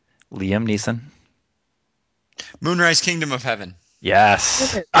 Liam Neeson. Moonrise Kingdom of Heaven.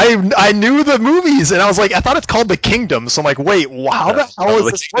 Yes. I knew the movies, and I was like, I thought it's called The Kingdom. So I'm like, wait, how the hell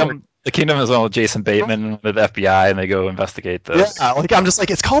is this work? The Kingdom is one with Jason Bateman with the FBI, and they go investigate the. Yeah, like I'm just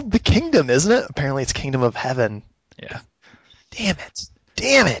like, it's called The Kingdom, isn't it? Apparently, it's Kingdom of Heaven. Yeah. Damn it!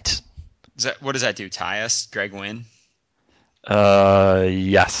 Damn it! What does that do? Tie us, Greg win?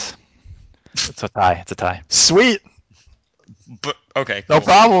 Yes. It's a tie. It's a tie. Sweet. But okay, cool. No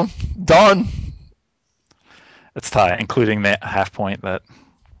problem. Done. It's a tie, including the half point that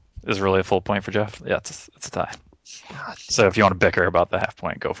is really a full point for Jeff. Yeah, it's a tie. God. So if you want to bicker about the half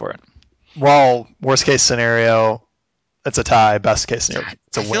point, go for it. Well, worst case scenario, it's a tie. Best case scenario,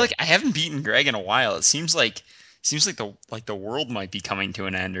 it's a I win. feel like I haven't beaten Greg in a while. It seems like the world might be coming to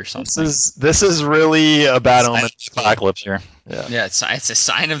an end or something. This is really a bad omen. Apocalypse here. Yeah, it's a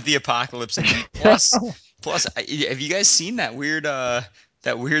sign of the apocalypse. Plus, have you guys seen that weird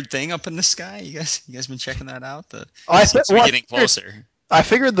thing up in the sky? You guys been checking that out? We're getting closer. I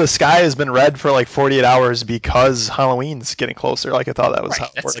figured the sky has been red for like 48 hours because Halloween's getting closer. Like I thought that was Right,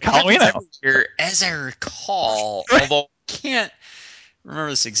 how like Halloween every year, as I recall. Although I can't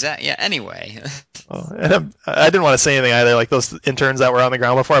remember this exact. Yeah. Anyway. And I didn't want to say anything either. Like those interns that were on the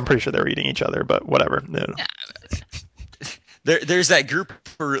ground before, I'm pretty sure they were eating each other, but whatever. No. Yeah. There's that group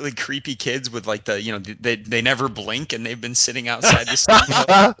of really creepy kids with like they never blink and they've been sitting outside the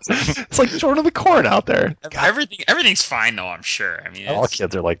studio. It's like short of the corn out there. Everything's fine though, I'm sure. I mean, all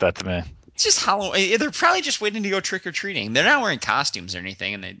kids are like that to me. It's just Halloween. They're probably just waiting to go trick or treating. They're not wearing costumes or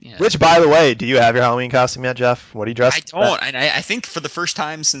anything, and Which, by the way, do you have your Halloween costume yet, Jeff? What are you dressed? I don't. And I think for the first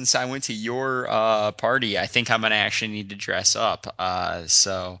time since I went to your party, I think I'm gonna actually need to dress up.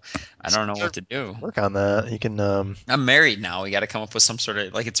 So I don't know what to do. Work on that. You can. I'm married now. We got to come up with some sort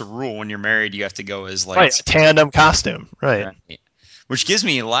of it's a rule when you're married, you have to go as like a tandem costume, right? Which gives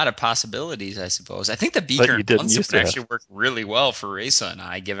me a lot of possibilities, I suppose. I think the beaker and Bunsen would actually work really well for Reza and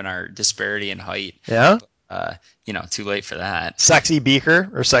I, given our disparity in height. Yeah. But, too late for that. Sexy Beaker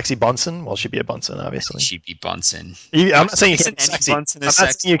or sexy Bunsen? Well, she'd be a Bunsen, obviously. She'd be Bunsen. I'm not saying you can't be sexy. I'm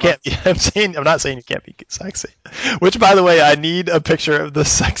not saying you can't be sexy. Which, by the way, I need a picture of the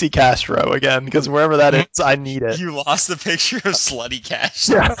sexy Castro again, because wherever that is, I need it. You lost the picture of slutty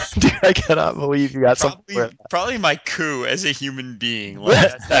Castro. Yeah, dude, I cannot believe you got something. Probably my coup as a human being.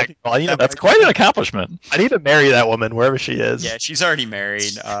 That's quite an accomplishment. I need to marry that woman wherever she is. Yeah, she's already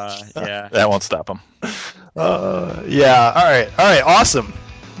married. Yeah, that won't stop him. Yeah. All right. Awesome.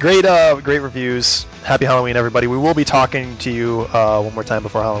 Great reviews. Happy Halloween, everybody. We will be talking to you one more time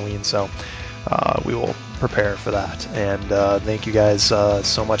before Halloween, so we will prepare for that. And thank you guys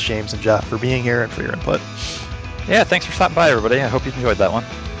so much, James and Jeff, for being here and for your input. Yeah, thanks for stopping by, everybody. I hope you enjoyed that one.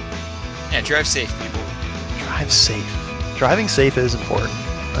 Yeah, drive safe, people. Drive safe. Driving safe is important,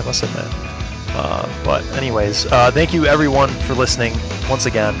 I must admit. But anyways, thank you everyone for listening once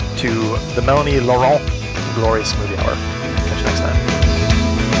again to the Melanie Laurent Inglourious Movie Hour.